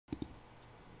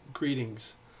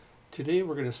Greetings. Today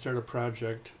we're going to start a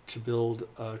project to build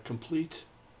a complete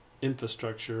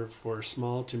infrastructure for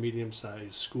small to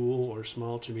medium-sized school or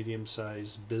small to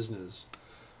medium-sized business.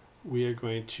 We are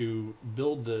going to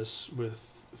build this with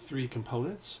three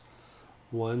components.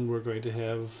 One, we're going to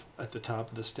have at the top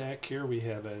of the stack here, we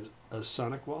have a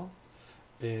Sonicwall,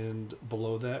 and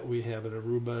below that we have an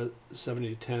Aruba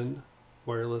 7010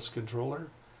 wireless controller,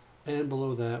 and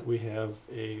below that we have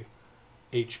a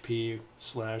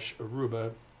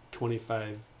HP/Aruba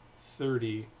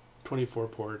 2530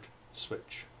 24-port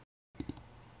switch.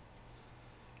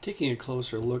 Taking a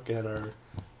closer look at our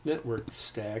network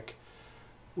stack,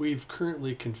 we've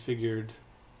currently configured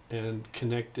and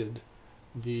connected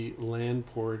the LAN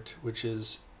port, which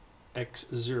is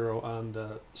X0 on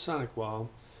the Sonicwall,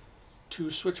 to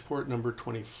switch port number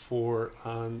 24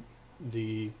 on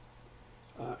the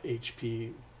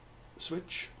HP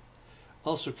switch.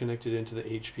 Also connected into the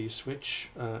HP switch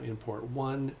in port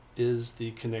 1 is the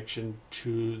connection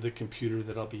to the computer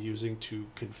that I'll be using to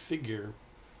configure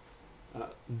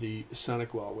the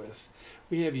Sonicwall with.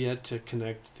 We have yet to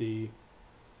connect the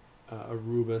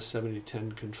Aruba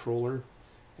 7010 controller.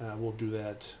 We'll do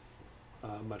that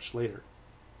much later.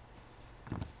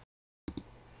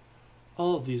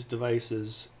 All of these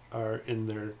devices are in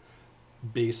their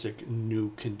basic new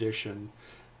condition.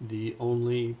 The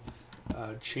only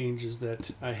changes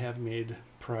that I have made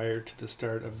prior to the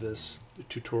start of this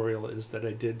tutorial is that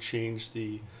I did change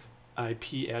the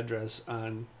IP address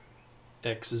on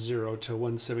X0 to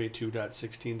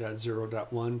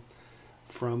 172.16.0.1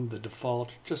 from the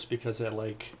default, just because I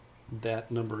like that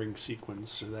numbering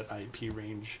sequence or that IP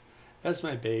range as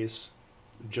my base,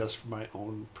 just for my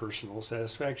own personal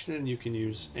satisfaction, and you can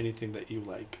use anything that you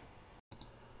like.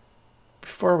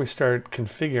 Before we start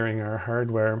configuring our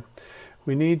hardware,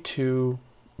 we need to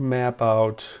map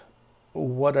out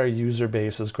what our user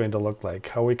base is going to look like,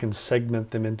 how we can segment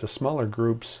them into smaller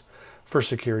groups for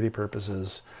security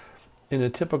purposes. In a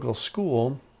typical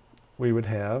school, we would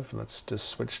have, let's just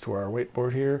switch to our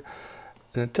whiteboard here.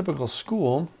 In a typical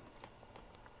school,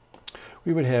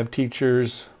 we would have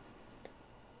teachers,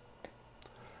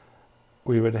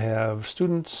 we would have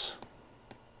students,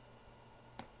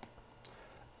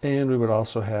 and we would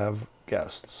also have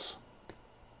guests.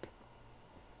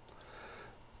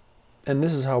 And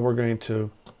this is how we're going to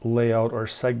lay out or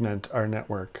segment our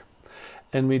network.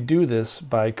 And we do this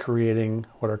by creating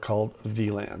what are called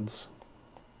VLANs.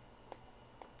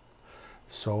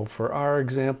 So for our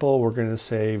example, we're going to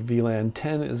say VLAN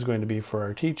 10 is going to be for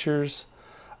our teachers.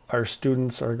 Our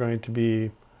students are going to be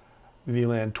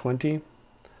VLAN 20.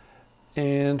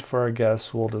 And for our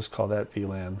guests, we'll just call that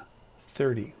VLAN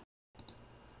 30.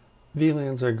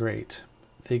 VLANs are great.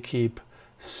 They keep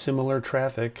similar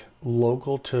traffic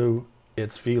local to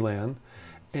its VLAN,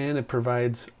 and it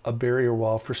provides a barrier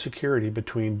wall for security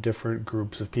between different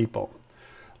groups of people.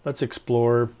 Let's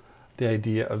explore the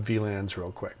idea of VLANs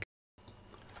real quick.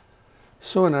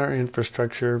 So in our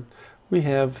infrastructure, we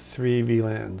have three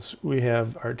VLANs. We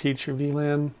have our teacher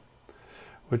VLAN,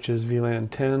 which is VLAN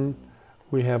 10.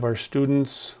 We have our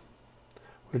students,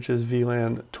 which is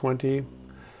VLAN 20.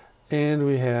 And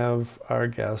we have our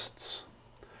guests,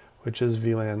 which is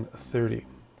VLAN 30.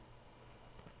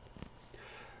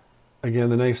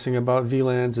 Again, the nice thing about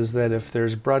VLANs is that if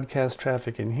there's broadcast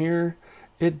traffic in here,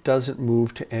 it doesn't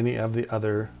move to any of the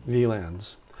other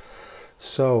VLANs.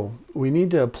 So we need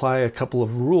to apply a couple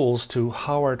of rules to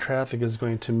how our traffic is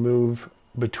going to move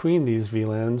between these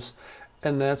VLANs,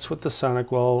 and that's what the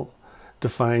Sonicwall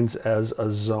defines as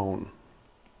a zone.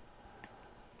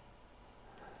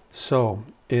 So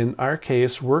in our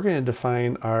case, we're going to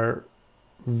define our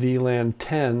VLAN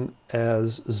 10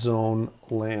 as zone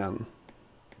LAN.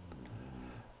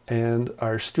 And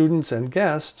our students and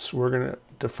guests, we're going to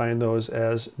define those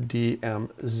as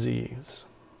DMZs.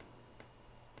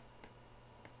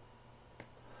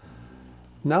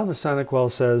 Now the Sonicwall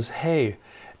says, hey,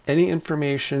 any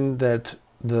information that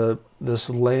this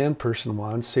LAN person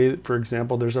wants, say for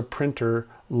example there's a printer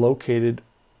located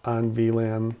on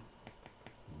VLAN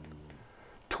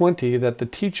 20 that the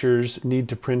teachers need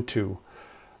to print to.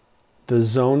 The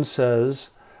zone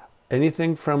says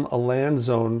anything from a LAN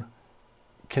zone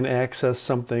can access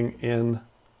something in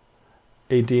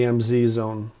a DMZ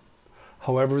zone.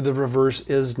 However, the reverse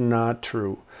is not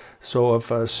true. So if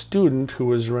a student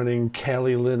who is running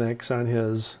Kali Linux on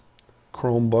his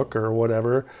Chromebook or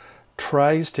whatever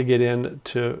tries to get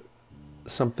into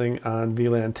something on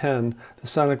VLAN 10, the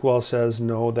Sonicwall says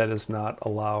no, that is not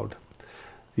allowed.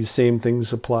 These same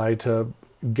things apply to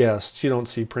guests. You don't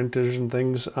see printers and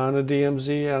things on a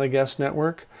DMZ on a guest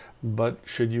network, but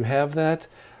should you have that,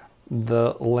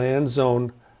 the LAN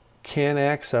zone can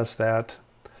access that,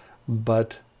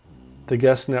 but the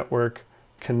guest network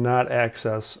cannot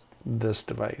access this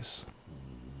device.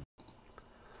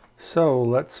 So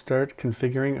let's start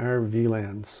configuring our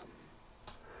VLANs.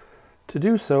 To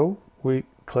do so, we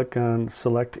click on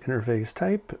Select Interface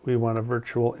Type. We want a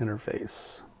virtual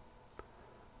interface.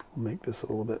 We'll make this a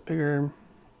little bit bigger.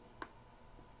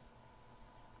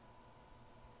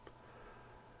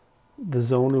 The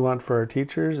zone we want for our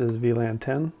teachers is VLAN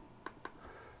 10.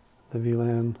 The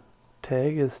VLAN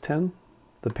tag is 10.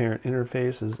 The parent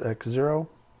interface is X0.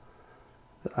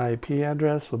 The IP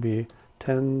address will be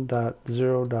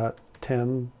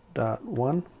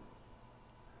 10.0.10.1.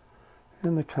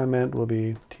 And the comment will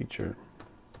be teacher.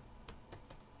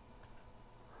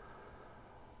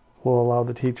 We'll allow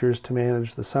the teachers to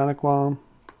manage the Sonicwall,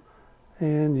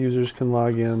 and users can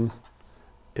log in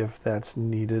if that's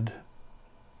needed.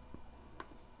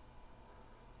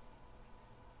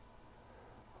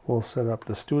 We'll set up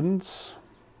the students,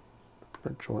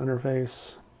 virtual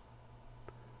interface,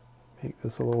 make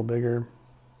this a little bigger.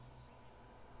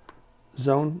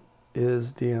 Zone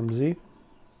is DMZ.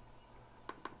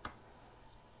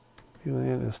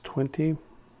 VLAN is 20.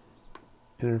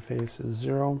 Interface is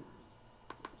 0.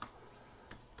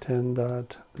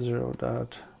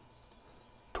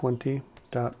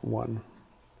 10.0.20.1.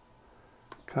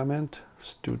 Comment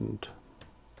student.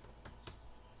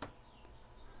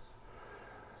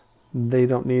 They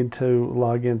don't need to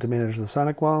log in to manage the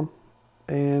Sonicwall,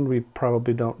 and we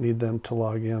probably don't need them to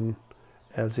log in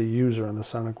as a user on the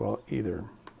Sonicwall either.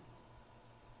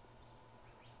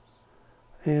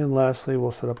 And lastly, we'll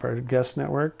set up our guest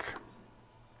network.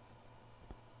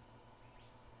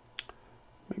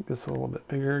 Make this a little bit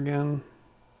bigger again.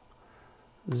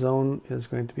 Zone is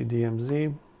going to be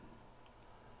DMZ.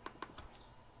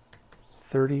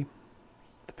 30.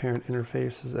 The parent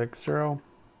interface is X0.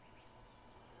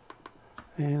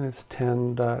 And it's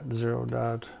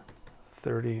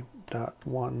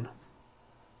 10.0.30.1.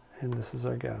 And this is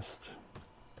our guest.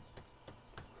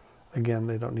 Again,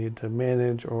 they don't need to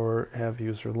manage or have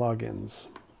user logins.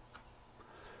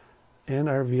 And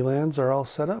our VLANs are all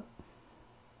set up.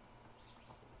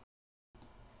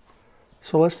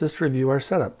 So let's just review our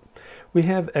setup. We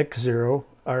have X0,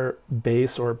 our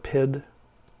base or PID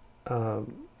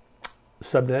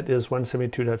subnet is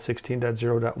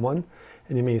 172.16.0.1.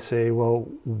 And you may say, well,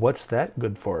 what's that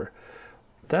good for?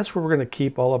 That's where we're going to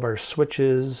keep all of our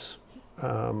switches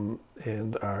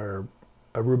and our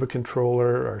Aruba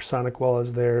controller, our Sonicwall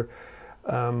is there.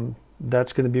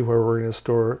 That's going to be where we're going to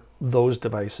store those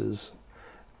devices.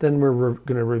 Then we're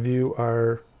going to review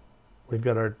we've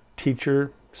got our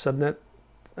teacher subnet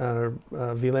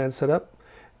VLAN set up,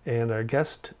 and our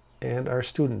guest and our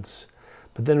students.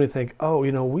 But then we think, oh,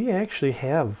 you know, we actually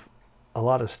have a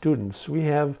lot of students. We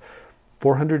have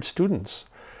 400 students.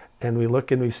 And we look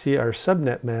and we see our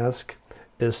subnet mask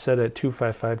is set at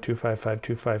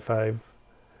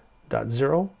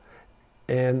 255.255.255.0,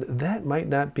 and that might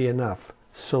not be enough.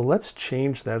 So let's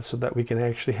change that so that we can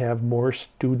actually have more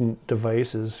student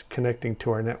devices connecting to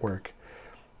our network.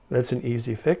 That's an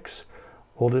easy fix.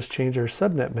 We'll just change our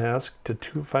subnet mask to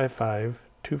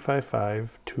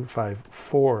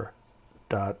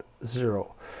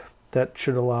 255.255.254.0. That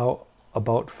should allow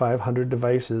about 500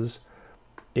 devices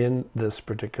in this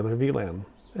particular VLAN.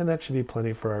 And that should be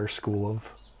plenty for our school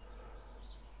of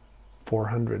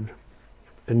 400.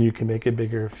 And you can make it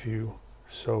bigger if you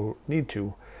so need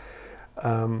to.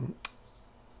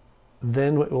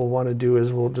 Then what we'll want to do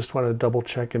is we'll just want to double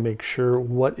check and make sure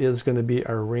what is going to be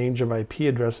our range of IP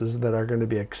addresses that are going to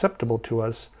be acceptable to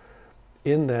us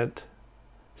in that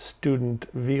student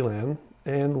VLAN.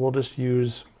 And we'll just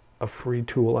use a free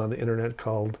tool on the internet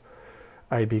called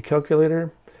IB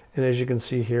Calculator. And as you can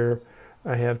see here,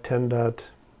 I have 10. I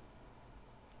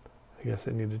guess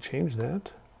I need to change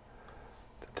that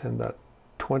to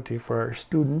 10.20 for our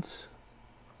students.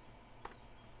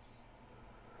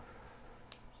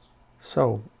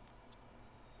 So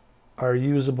our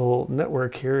usable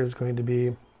network here is going to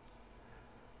be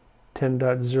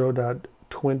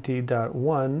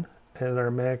 10.0.20.1, and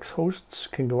our max hosts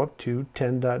can go up to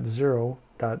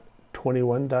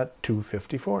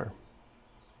 10.0.21.254.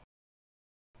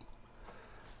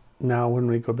 Now when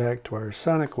we go back to our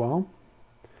Sonicwall,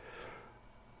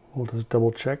 we'll just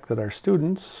double check that our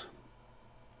students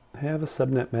have a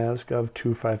subnet mask of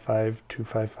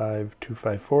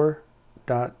 255.255.254.0.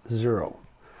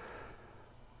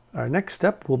 Our next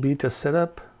step will be to set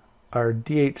up our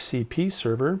DHCP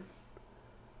server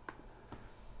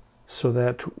so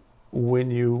that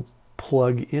when you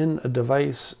plug in a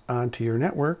device onto your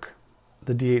network,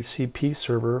 the DHCP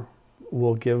server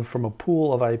will give from a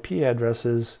pool of IP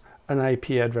addresses an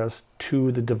IP address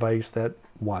to the device that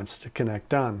wants to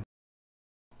connect on.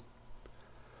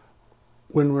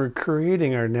 When we're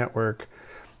creating our network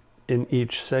in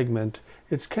each segment,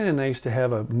 it's kind of nice to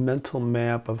have a mental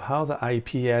map of how the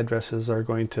IP addresses are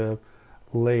going to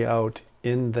lay out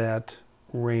in that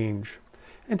range.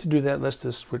 And to do that, let's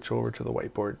just switch over to the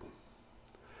whiteboard.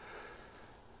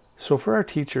 So for our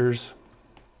teachers,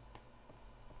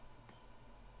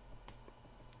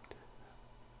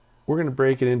 we're going to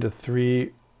break it into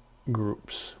 3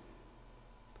 groups.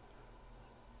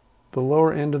 The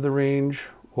lower end of the range,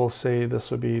 we'll say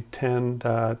this would be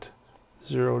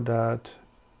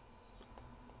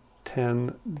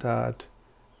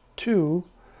 10.0.10.2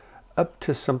 up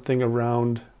to something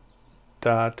around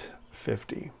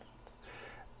 .50.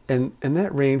 And in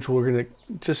that range, we're going to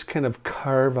just kind of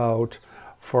carve out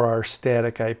for our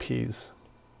static IPs.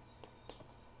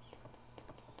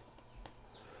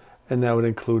 And that would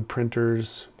include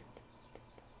printers,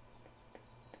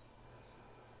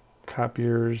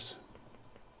 copiers,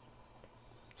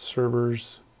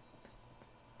 servers,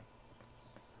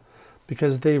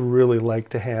 because they really like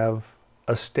to have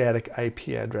a static IP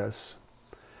address.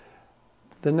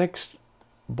 The next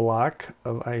block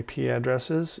of IP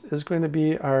addresses is going to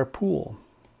be our pool.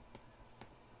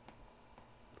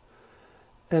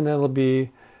 And that'll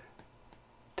be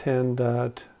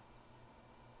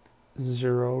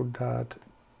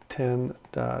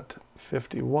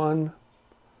 10.0.10.51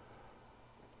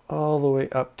 all the way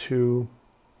up to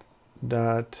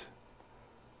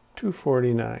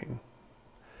 .249.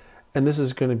 And this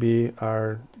is going to be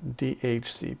our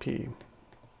DHCP.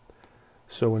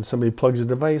 So when somebody plugs a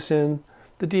device in,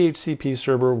 the DHCP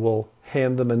server will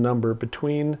hand them a number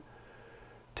between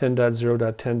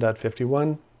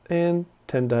 10.0.10.51 and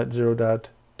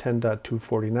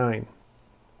 10.0.10.249.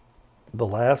 The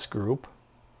last group,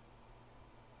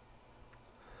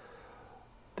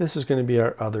 this is going to be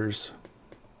our others.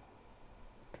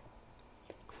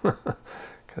 Kind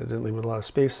of didn't leave a lot of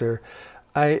space there.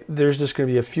 There's just going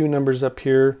to be a few numbers up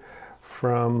here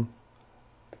from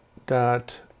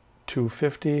 .250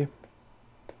 to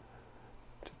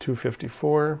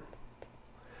 254,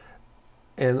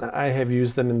 and I have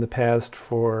used them in the past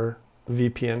for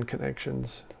VPN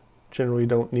connections. Generally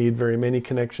don't need very many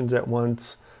connections at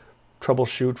once,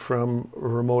 troubleshoot from a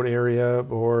remote area,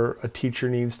 or a teacher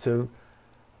needs to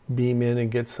beam in and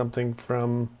get something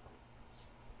from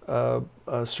a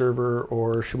server,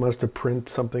 or she wants to print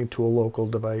something to a local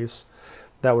device.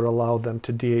 That would allow them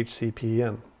to DHCP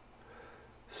in.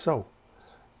 So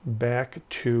back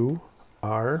to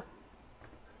our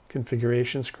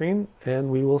configuration screen, and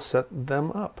we will set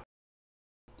them up.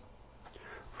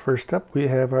 First up, we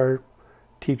have our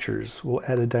teachers. We'll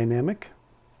add a dynamic,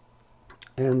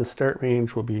 and the start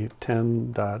range will be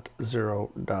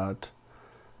 10.0.10.2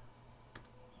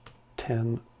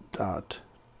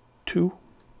 to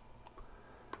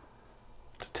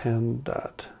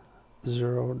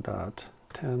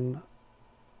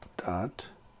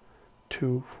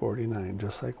 10.0.10.249,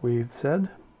 just like we said.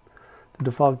 The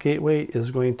default gateway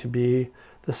is going to be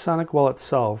the Sonicwall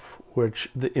itself, which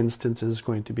the instance is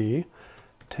going to be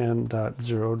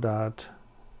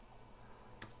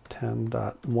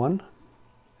 10.0.10.1,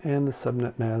 and the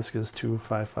subnet mask is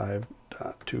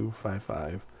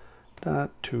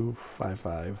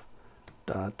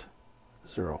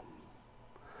 255.255.255.0.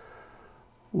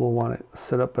 We'll want to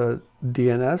set up a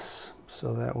DNS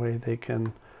so that way they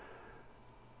can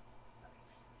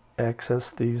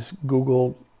access these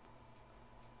Google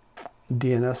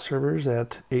DNS servers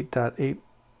at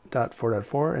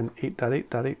 8.8.4.4 and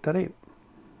 8.8.8.8.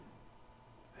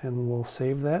 And we'll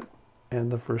save that, and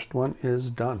the first one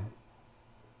is done.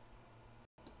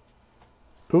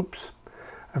 Oops,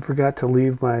 I forgot to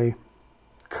leave my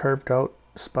carved out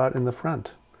spot in the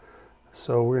front.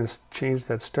 So we're going to change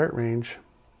that start range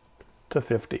to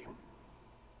 50.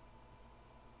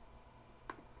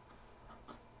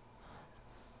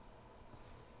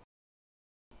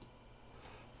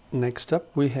 Next up,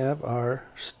 we have our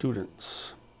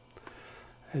students.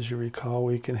 As you recall,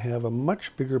 we can have a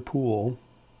much bigger pool.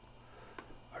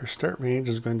 Our start range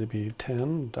is going to be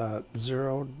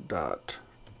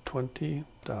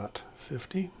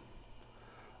 10.0.20.50.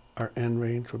 Our end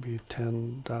range will be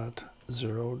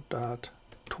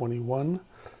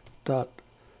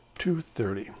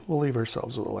 10.0.21.230. We'll leave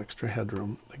ourselves a little extra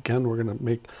headroom. Again, we're going to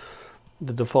make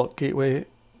the default gateway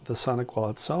the Sonicwall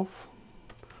itself,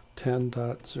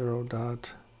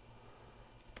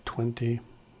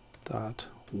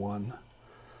 10.0.20.1.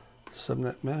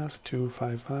 Subnet mask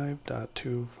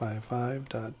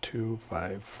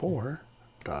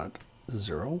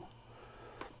 255.255.254.0.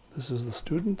 This is the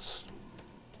students.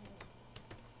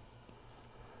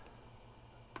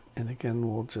 And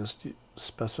again, we'll just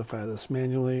specify this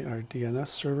manually, our DNS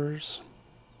servers,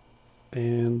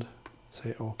 and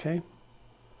say OK.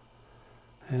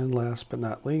 And last but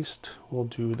not least, we'll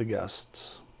do the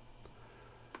guests.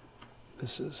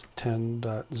 This is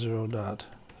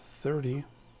 10.0.30.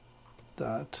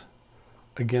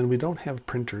 Again, we don't have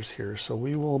printers here, so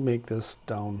we will make this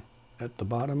down at the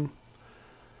bottom.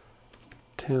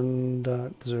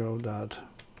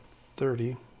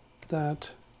 10.0.30.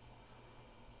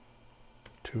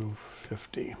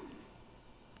 250.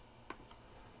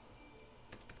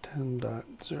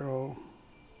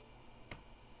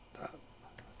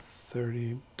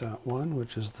 10.0.30.1,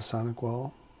 which is the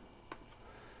Sonicwall.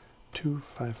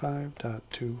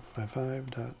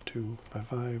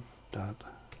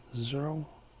 255.255.255.0.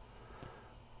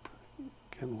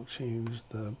 Again, we'll change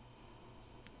the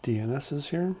DNSs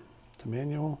here to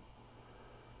manual.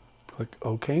 Click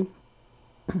OK.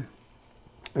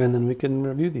 And then we can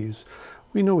review these.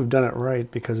 We know we've done it right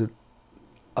because it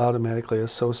automatically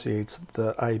associates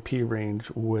the IP range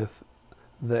with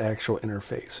the actual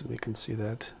interface. And we can see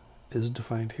that is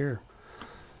defined here.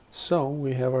 So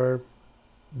we have our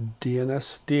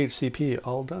DNS DHCP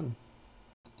all done.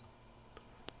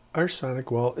 Our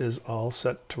Sonicwall is all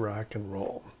set to rock and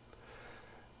roll.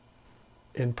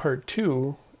 In part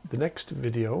 2, the next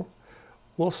video,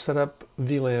 we'll set up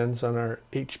VLANs on our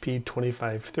HP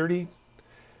 2530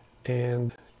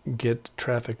 and get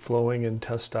traffic flowing and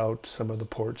test out some of the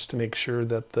ports to make sure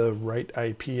that the right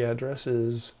IP address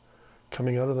is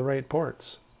coming out of the right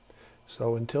ports.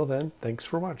 So until then, thanks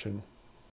for watching.